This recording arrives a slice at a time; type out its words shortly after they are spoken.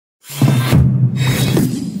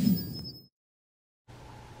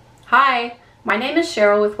Hi, my name is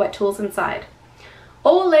Cheryl with Wet Tools Inside.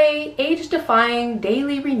 Olay Age Defying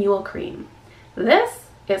Daily Renewal Cream. This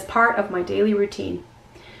is part of my daily routine.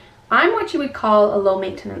 I'm what you would call a low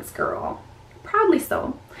maintenance girl. Proudly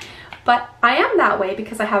so. But I am that way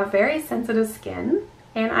because I have very sensitive skin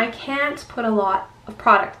and I can't put a lot of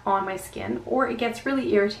product on my skin or it gets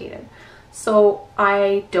really irritated. So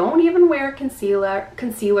I don't even wear concealer,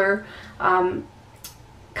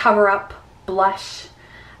 cover up, blush.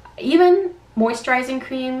 Even moisturizing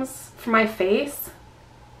creams for my face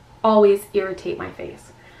always irritate my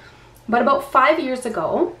face. But about 5 years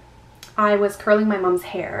ago, I was curling my mom's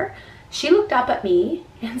hair. She looked up at me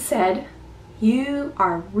and said, "You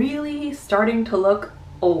are really starting to look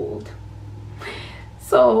old."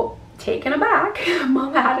 So, taken aback,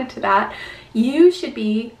 Mom added to that, "You should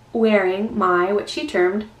be wearing my," what she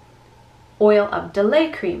termed, oil of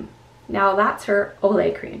delay cream. Now that's her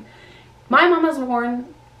Olay cream. My mom has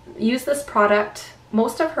used this product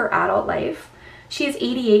most of her adult life. She is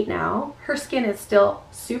 88 now. Her skin is still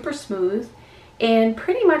super smooth and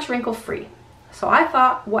pretty much wrinkle free. So I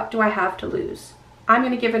thought, what do I have to lose? I'm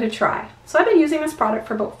going to give it a try. So I've been using this product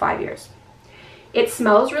for about 5 years. It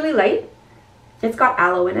smells really light. It's got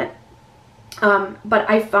aloe in it. But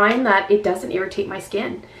I find that it doesn't irritate my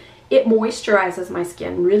skin. It moisturizes my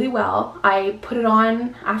skin really well. I put it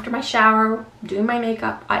on after my shower, doing my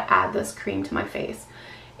makeup. I add this cream to my face.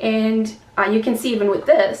 And you can see even with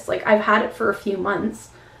this, like I've had it for a few months.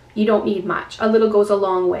 You don't need much. A little goes a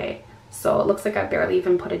long way. So it looks like I barely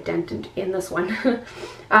even put a dent in this one.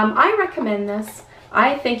 I recommend this.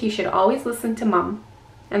 I think you should always listen to Mom.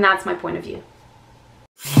 And that's my point of view.